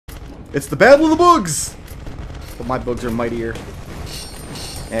It's the battle of the boogs! But my boogs are mightier.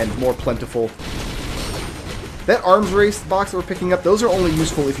 And more plentiful. That arms race box that we're picking up, those are only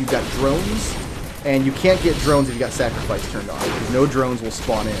useful if you've got drones. And you can't get drones if you've got sacrifice turned on, because no drones will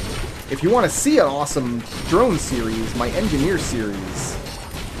spawn in. If you want to see an awesome drone series, my engineer series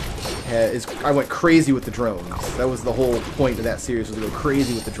I went crazy with the drones. That was the whole point of that series, was to go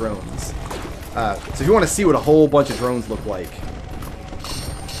crazy with the drones. So if you want to see what a whole bunch of drones look like,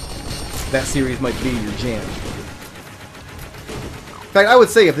 that series might be your jam. In fact, I would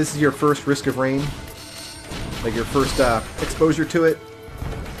say if this is your first Risk of Rain, like your first exposure to it,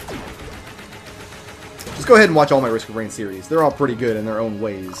 just go ahead and watch all my Risk of Rain series. They're all pretty good in their own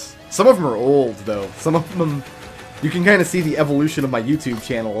ways. Some of them are old, though. Some of them, you can kind of see the evolution of my YouTube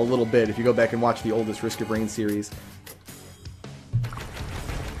channel a little bit if you go back and watch the oldest Risk of Rain series.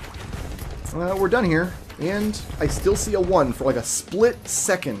 We're done here, and I still see a 1 for like a split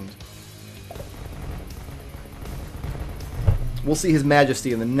second. We'll see His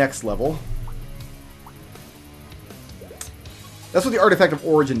Majesty in the next level. That's what the Artifact of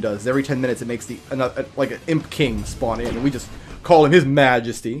Origin does. Every 10 minutes it makes like an Imp King spawn in, and we just call him His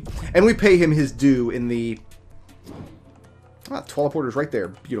Majesty. And we pay him his due in the... Ah, teleporter's right there.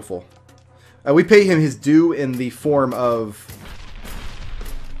 Beautiful. We pay him his due in the form of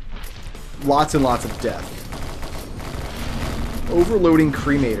lots and lots of death. Overloading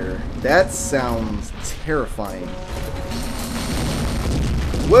Cremator. That sounds terrifying.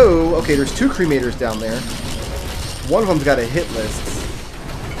 Whoa! Okay, there's 2 Cremators down there. One of them's got a hit list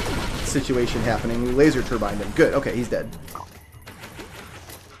situation happening. We laser turbined him. Good. Okay, he's dead.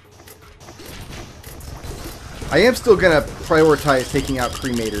 I am still gonna prioritize taking out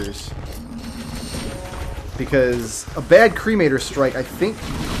Cremators, because a bad Cremator strike, I think,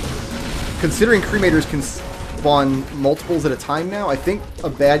 considering Cremators can spawn multiples at a time now, I think a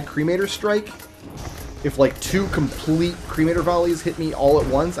bad Cremator strike, if like 2 complete Cremator volleys hit me all at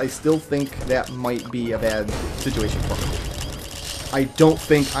once, I still think that might be a bad situation for me. I don't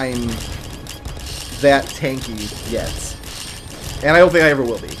think I'm that tanky yet. And I don't think I ever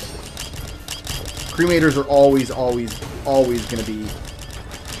will be. Cremators are always going to be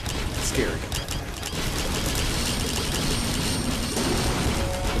scary.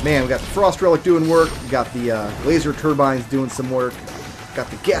 But man, we got the Frost Relic doing work, we got the laser turbines doing some work, got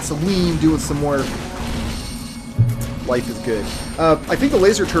the gasoline doing some work. Life is good. I think the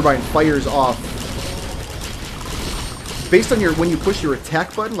laser turbine fires off based on when you push your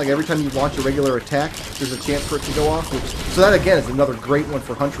attack button, like every time you launch a regular attack, there's a chance for it to go off. So that again is another great one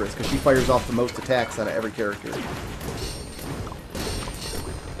for Huntress, because she fires off the most attacks out of every character.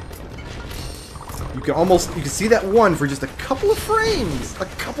 You can see that 1 for just a couple of frames. A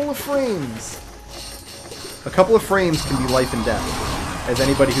couple of frames. A couple of frames can be life and death, as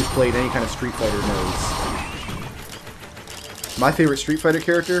anybody who's played any kind of Street Fighter knows. My favorite Street Fighter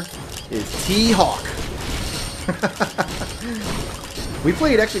character is T-Hawk. We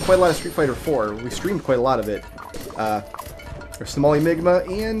played actually quite a lot of Street Fighter 4. We streamed quite a lot of it. Or Somali Migma,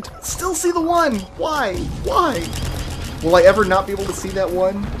 and still see the 1. Why? Why? Will I ever not be able to see that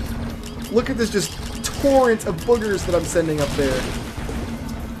 1? Look at this just torrent of boogers that I'm sending up there.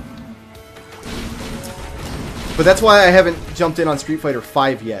 But that's why I haven't jumped in on Street Fighter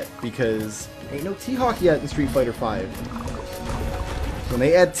 5 yet, because ain't no T-Hawk yet in Street Fighter 5. When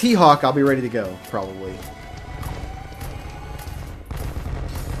they add T-Hawk, I'll be ready to go, probably.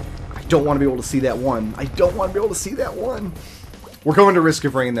 I don't want to be able to see that 1. I don't want to be able to see that 1. We're going to Risk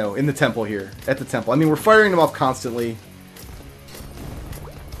of Rain, though, in the temple here. At the temple. I mean, we're firing them off constantly.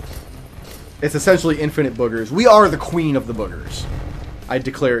 It's essentially infinite boogers. We are the queen of the boogers. I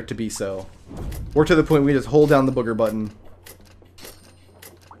declare it to be so. We're to the point we just hold down the booger button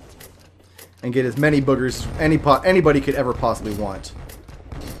and get as many boogers as anybody could ever possibly want.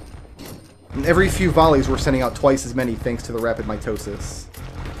 And every few volleys, we're sending out twice as many thanks to the rapid mitosis.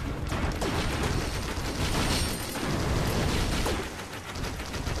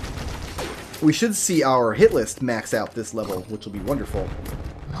 We should see our hit list max out this level, which will be wonderful.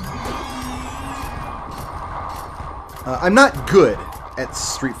 I'm not good at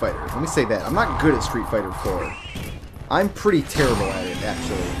Street Fighter. Let me say that. I'm not good at Street Fighter 4. I'm pretty terrible at it,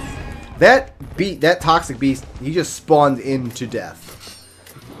 actually. That Toxic Beast, he just spawned into death.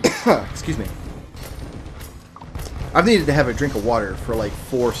 Excuse me. I've needed to have a drink of water for like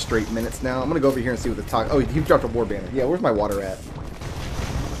 4 straight minutes now. I'm gonna go over here and see what the Oh, he dropped a war banner. Yeah, where's my water at?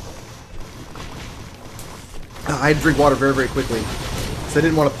 I had to drink water very, very quickly, so I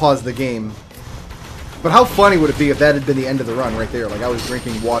didn't want to pause the game. But how funny would it be if that had been the end of the run right there? Like I was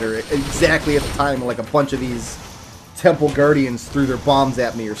drinking water exactly at the time like a bunch of these temple guardians threw their bombs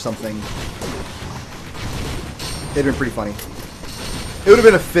at me or something. It'd been pretty funny. It would have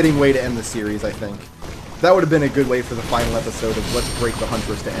been a fitting way to end the series, I think. That would have been a good way for the final episode of Let's Break the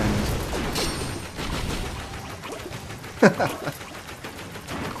Huntress to end.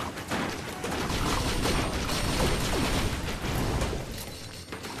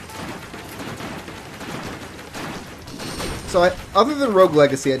 So, other than Rogue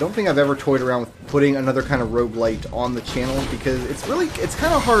Legacy, I don't think I've ever toyed around with putting another kind of roguelite on the channel, because it's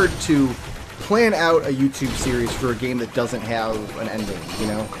kind of hard to plan out a YouTube series for a game that doesn't have an ending, you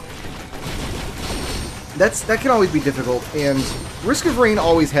know? That can always be difficult, and Risk of Rain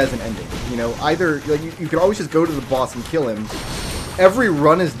always has an ending, you know? Either, like, you can always just go to the boss and kill him. Every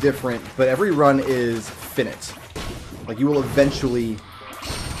run is different, but every run is finite. Like, you will eventually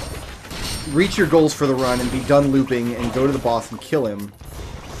reach your goals for the run and be done looping and go to the boss and kill him.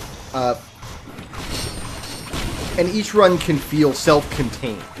 And each run can feel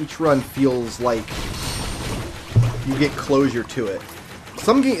self-contained. Each run feels like you get closure to it.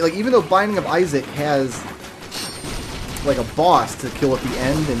 Some game, like, even though Binding of Isaac has like a boss to kill at the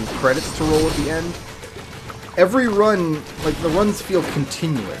end and credits to roll at the end, every run, like, the runs feel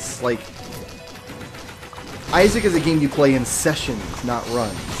continuous. Like, Isaac is a game you play in sessions, not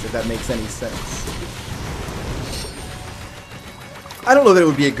runs, if that makes any sense. I don't know that it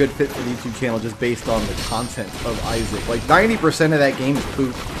would be a good fit for the YouTube channel just based on the content of Isaac. Like, 90% of that game is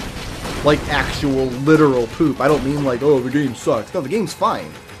poop. Like, actual, literal poop. I don't mean like, oh, the game sucks. No, the game's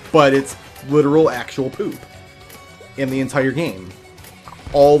fine. But it's literal, actual poop. In the entire game.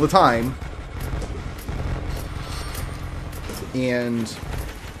 All the time. And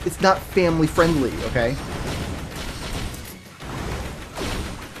it's not family friendly, okay?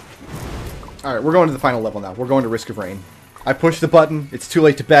 Alright, we're going to the final level now. We're going to Risk of Rain. I pushed the button. It's too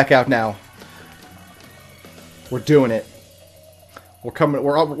late to back out now. We're doing it. We're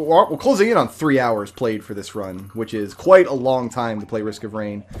closing in on 3 hours played for this run, which is quite a long time to play Risk of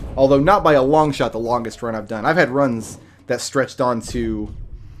Rain. Although not by a long shot the longest run I've done. I've had runs that stretched on to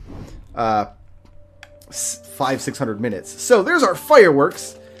 500-600 minutes. So there's our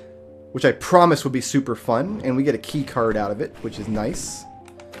fireworks, which I promise would be super fun, and we get a key card out of it, which is nice.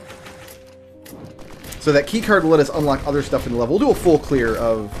 So that key card will let us unlock other stuff in the level. We'll do a full clear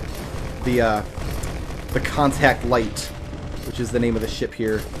of the contact light, which is the name of the ship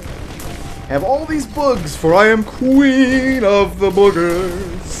here. Have all these boogs, for I am queen of the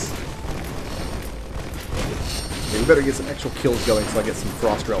boogers. Okay, we better get some actual kills going so I get some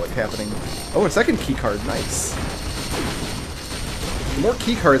frost relic happening. Oh, a second key card, nice. The more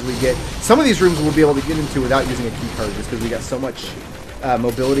key cards we get, some of these rooms we'll be able to get into without using a key card, just because we got so much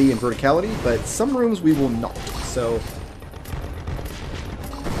mobility and verticality, but some rooms we will not, so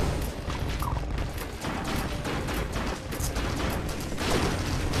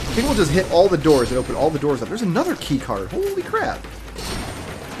I think we'll just hit all the doors and open all the doors up. There's another key card. Holy crap.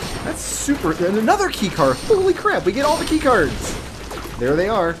 That's super. And another key card. Holy crap. We get all the key cards. There they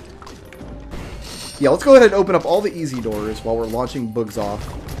are. Yeah, let's go ahead and open up all the easy doors while we're launching boogs off.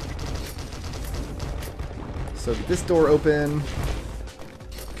 So get this door open.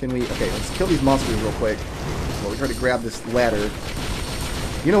 Can we... Okay, let's kill these monsters real quick while we try to grab this ladder.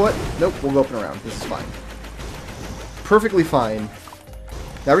 You know what? Nope, we'll go up and around. This is fine. Perfectly fine.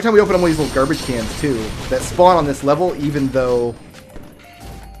 Now, every time we open up one of these little garbage cans, too, that spawn on this level, even though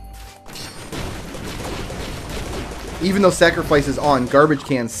Sacrifice is on, garbage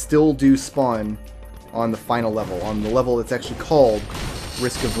cans still do spawn on the final level, on the level that's actually called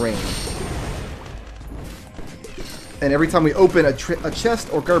Risk of Rain. And every time we open a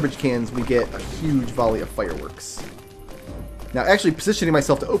chest or garbage cans, we get a huge volley of fireworks. Now, actually positioning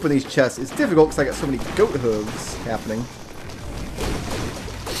myself to open these chests is difficult because I got so many goat hooves happening.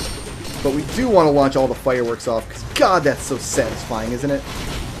 But we do want to launch all the fireworks off, because God, that's so satisfying, isn't it?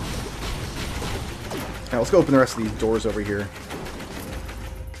 Alright, let's go open the rest of these doors over here.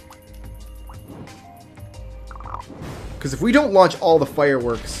 Because if we don't launch all the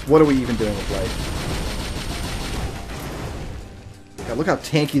fireworks, what are we even doing with life? God, look how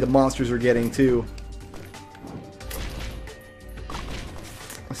tanky the monsters are getting, too.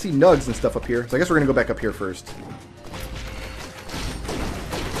 I see nugs and stuff up here, so I guess we're going to go back up here first.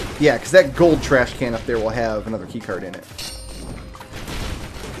 Yeah, because that gold trash can up there will have another keycard in it.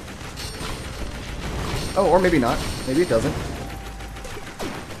 Oh, or maybe not. Maybe it doesn't.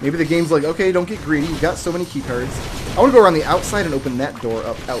 Maybe the game's like, okay, don't get greedy. You've got so many keycards. I want to go around the outside and open that door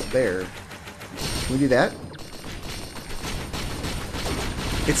up out there. Can we do that?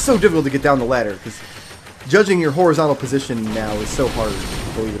 It's so difficult to get down the ladder, because Judging your horizontal position now is so hard,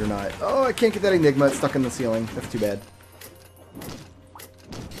 believe it or not. Oh, I can't get that Enigma. It's stuck in the ceiling. That's too bad.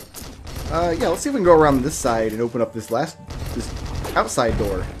 Yeah, let's see if we can go around this side and open up this outside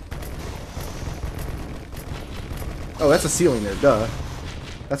door. Oh, that's a ceiling there, duh.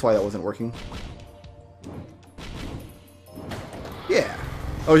 That's why that wasn't working. Yeah.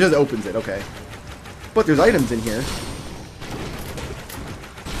 Oh, it just opens it, okay. But there's items in here.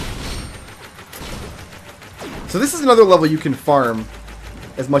 So this is another level you can farm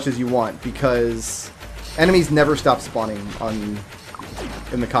as much as you want, because enemies never stop spawning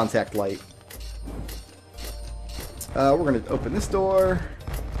in the contact light. We're going to open this door.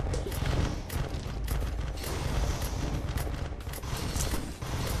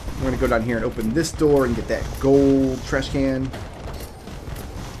 We're going to go down here and open this door and get that gold trash can.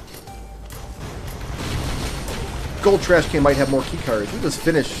 Gold trash can might have more keycards. We'll just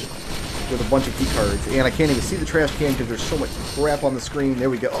finish with a bunch of keycards. And I can't even see the trash can because there's so much crap on the screen. There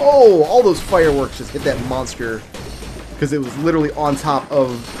we go. Oh, all those fireworks just hit that monster because it was literally on top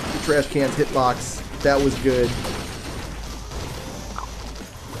of the trash can's hitbox. That was good.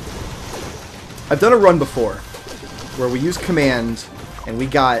 I've done a run before where we used command and we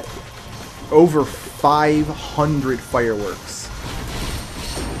got over 500 fireworks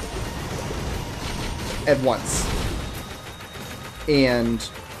at once. And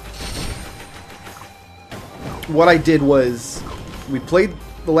what I did was we played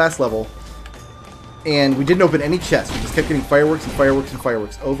the last level and we didn't open any chests. We just kept getting fireworks and fireworks and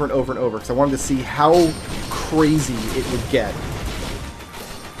fireworks over and over and over because I wanted to see how crazy it would get.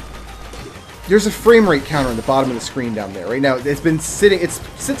 There's a frame rate counter on the bottom of the screen down there. Right now, it's been sitting, it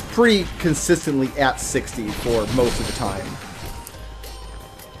sits pretty consistently at 60 for most of the time.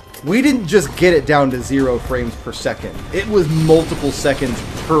 We didn't just get it down to 0 frames per second. It was multiple seconds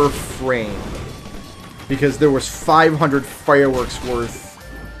per frame. Because there was 500 fireworks worth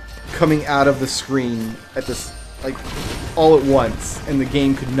coming out of the screen at this, like, all at once, and the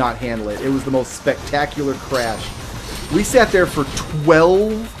game could not handle it. It was the most spectacular crash. We sat there for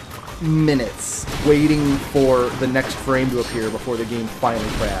 12 minutes waiting for the next frame to appear before the game finally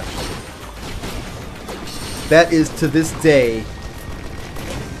crashed. That is, to this day,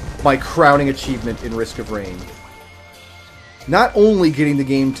 my crowning achievement in Risk of Rain. Not only getting the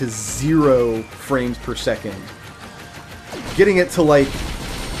game to 0 frames per second, getting it to like...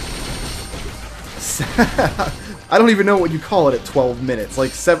 I don't even know what you call it at 12 minutes.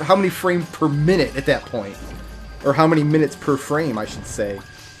 Like, how many frames per minute at that point? Or how many minutes per frame, I should say.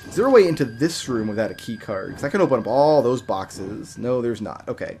 Is there a way into this room without a key card? Because I can open up all those boxes. No, there's not.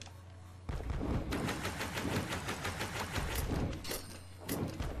 Okay.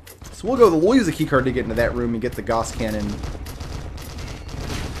 So we'll use a key card to get into that room and get the Gauss cannon.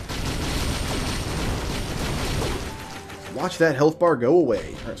 Watch that health bar go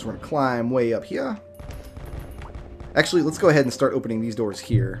away. Alright, so we're going to climb way up here. Actually, let's go ahead and start opening these doors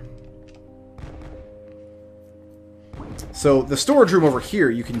here. So, the storage room over here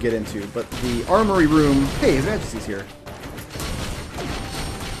you can get into, but the armory room... Hey, His Majesty's here.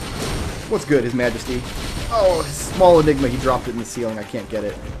 What's good, His Majesty? Oh, his small enigma, he dropped it in the ceiling. I can't get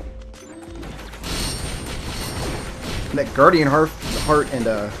it. And that Guardian Heart and,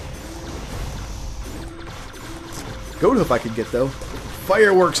 Goto if I could get, though.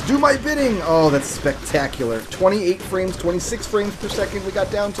 Fireworks, do my bidding! Oh, that's spectacular. 28 frames, 26 frames per second we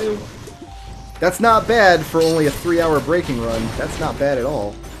got down to. That's not bad for only a 3-hour breaking run. That's not bad at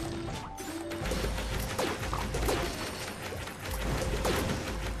all.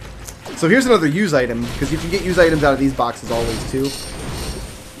 So here's another use item, because you can get use items out of these boxes always, too.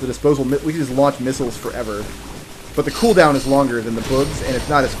 The disposal, we can just launch missiles forever. But the cooldown is longer than the boogs, and it's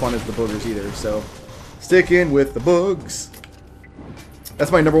not as fun as the boogers either, so... Sticking with the boogs.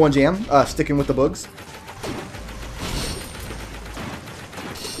 That's my #1 jam, sticking with the boogs.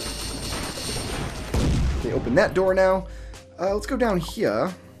 Okay, open that door now. Let's go down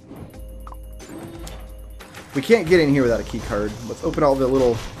here. We can't get in here without a key card. Let's open all the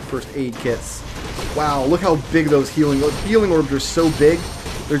little first aid kits. Wow, look how big those healing orbs are so big,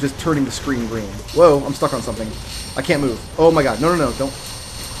 they're just turning the screen green. Whoa, I'm stuck on something. I can't move. Oh my god, no, don't.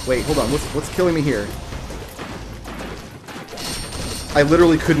 Wait, hold on, what's killing me here? I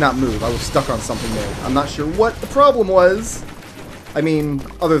literally could not move. I was stuck on something there. I'm not sure what the problem was. I mean,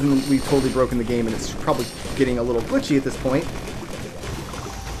 other than we've totally broken the game and it's probably getting a little glitchy at this point.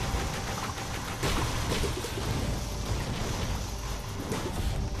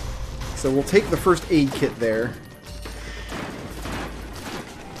 So we'll take the first aid kit there.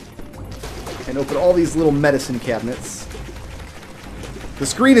 And open all these little medicine cabinets. The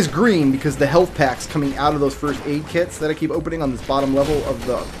screen is green because the health packs coming out of those first aid kits that I keep opening on this bottom level of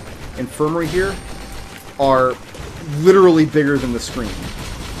the infirmary here are literally bigger than the screen.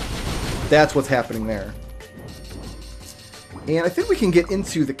 That's what's happening there. And I think we can get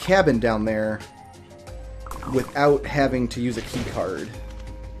into the cabin down there without having to use a key card.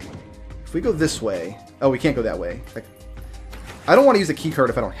 If we go this way... Oh, we can't go that way. I don't want to use a key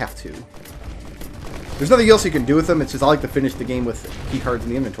card if I don't have to. There's nothing else you can do with them. It's just I like to finish the game with key cards in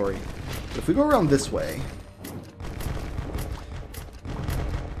the inventory. But if we go around this way...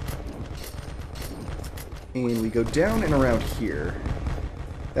 And we go down and around here.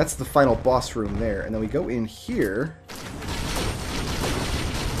 That's the final boss room there. And then we go in here.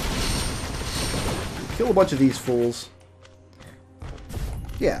 Kill a bunch of these fools.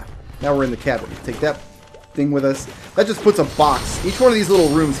 Yeah. Now we're in the cabin. Take that thing with us. That just puts a box. Each one of these little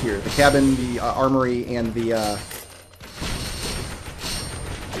rooms here. The cabin, the armory, and the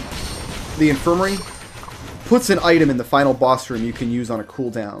infirmary. Puts an item in the final boss room you can use on a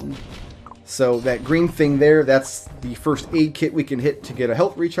cooldown. So that green thing there, that's the first aid kit we can hit to get a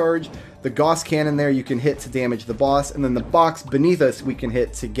health recharge. The Gauss cannon there you can hit to damage the boss. And then the box beneath us we can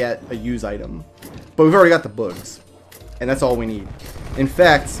hit to get a use item. But we've already got the boogs. And that's all we need. In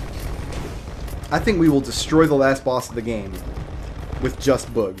fact, I think we will destroy the last boss of the game with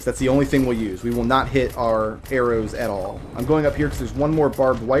just boogs. That's the only thing we'll use. We will not hit our arrows at all. I'm going up here because there's one more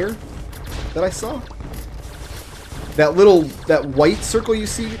barbed wire that I saw. That white circle you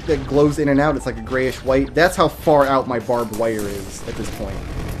see that glows in and out, it's like a grayish white. That's how far out my barbed wire is at this point.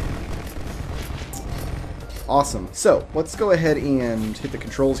 Awesome. So, let's go ahead and hit the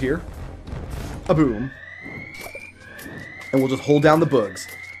controls here. A boom. And we'll just hold down the boogs.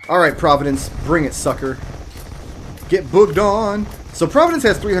 Alright, Providence, bring it, sucker. Get booged on. So Providence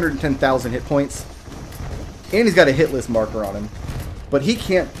has 310,000 hit points. And he's got a hit list marker on him. But he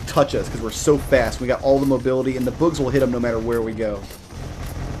can't touch us because we're so fast. We got all the mobility, and the boogs will hit him no matter where we go.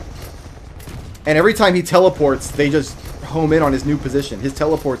 And every time he teleports, they just home in on his new position. His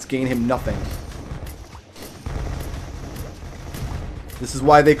teleports gain him nothing. This is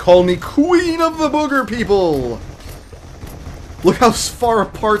why they call me Queen of the Booger People! Look how far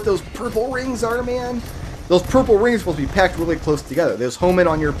apart those purple rings are, man! Those purple rings are supposed to be packed really close together. They just home in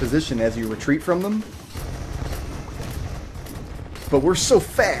on your position as you retreat from them. But we're so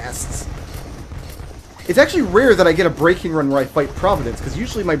fast. It's actually rare that I get a breaking run where I fight Providence, because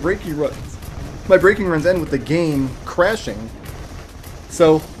usually my breaking runs end with the game crashing.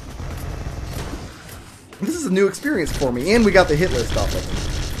 So this is a new experience for me, and we got the hit list off of them.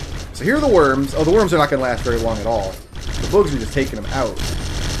 So here are the worms. Oh, the worms are not going to last very long at all. The bugs are just taking them out.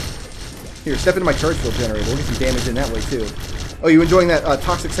 Here, step into my charge field generator. We'll get some damage in that way too. Oh, you enjoying that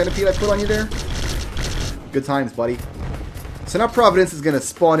toxic centipede I put on you there? Good times, buddy. So now Providence is going to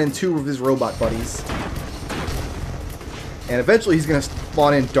spawn in 2 of his robot buddies. And eventually he's going to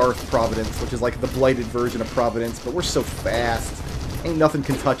spawn in Darth Providence, which is like the blighted version of Providence. But we're so fast. Ain't nothing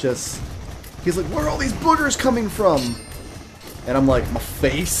can touch us. He's like, where are all these boogers coming from? And I'm like, my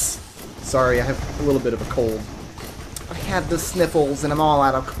face? Sorry, I have a little bit of a cold. I had the sniffles and I'm all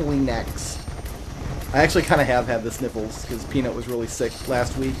out of Kleenex. I actually kind of have had the sniffles because Peanut was really sick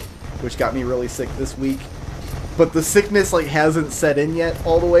last week, which got me really sick this week. But the sickness like hasn't set in yet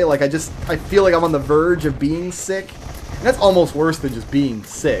all the way. Like I feel like I'm on the verge of being sick. And that's almost worse than just being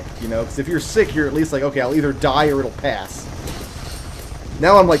sick, you know? Because if you're sick, you're at least like, okay, I'll either die or it'll pass.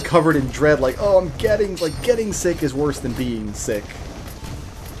 Now I'm like covered in dread, like, oh, getting sick is worse than being sick.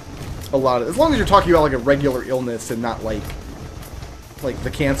 A lot of, as long as you're talking about like a regular illness and not like the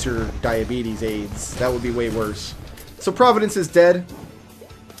cancer, diabetes, AIDS, that would be way worse. So Providence is dead,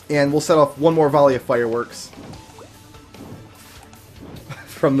 and we'll set off one more volley of fireworks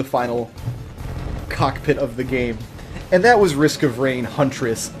from the final cockpit of the game. And that was Risk of Rain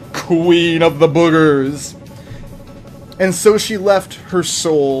Huntress, Queen of the Boogers. And so she left her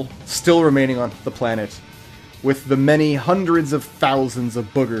soul still remaining on the planet, with the many hundreds of thousands of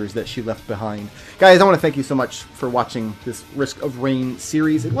boogers that she left behind. Guys, I want to thank you so much for watching this Risk of Rain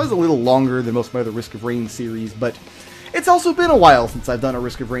series. It was a little longer than most of my other Risk of Rain series, but it's also been a while since I've done a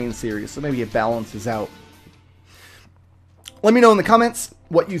Risk of Rain series, so maybe it balances out. Let me know in the comments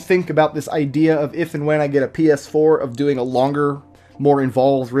what you think about this idea of if and when I get a PS4 of doing a longer, more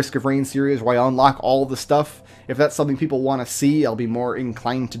involved Risk of Rain series where I unlock all the stuff. If that's something people want to see, I'll be more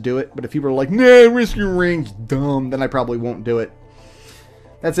inclined to do it. But if people are like, nah, Risk of Rain's dumb, then I probably won't do it.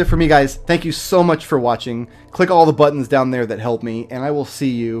 That's it for me, guys. Thank you so much for watching. Click all the buttons down there that help me, and I will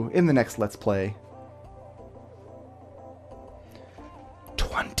see you in the next Let's Play.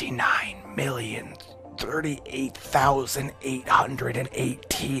 29 million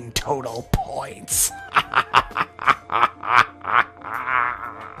 38,818 total points.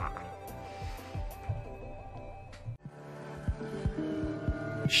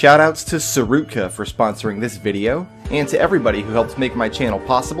 Shoutouts to Sarutka for sponsoring this video, and to everybody who helps make my channel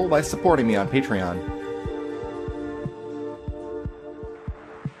possible by supporting me on Patreon.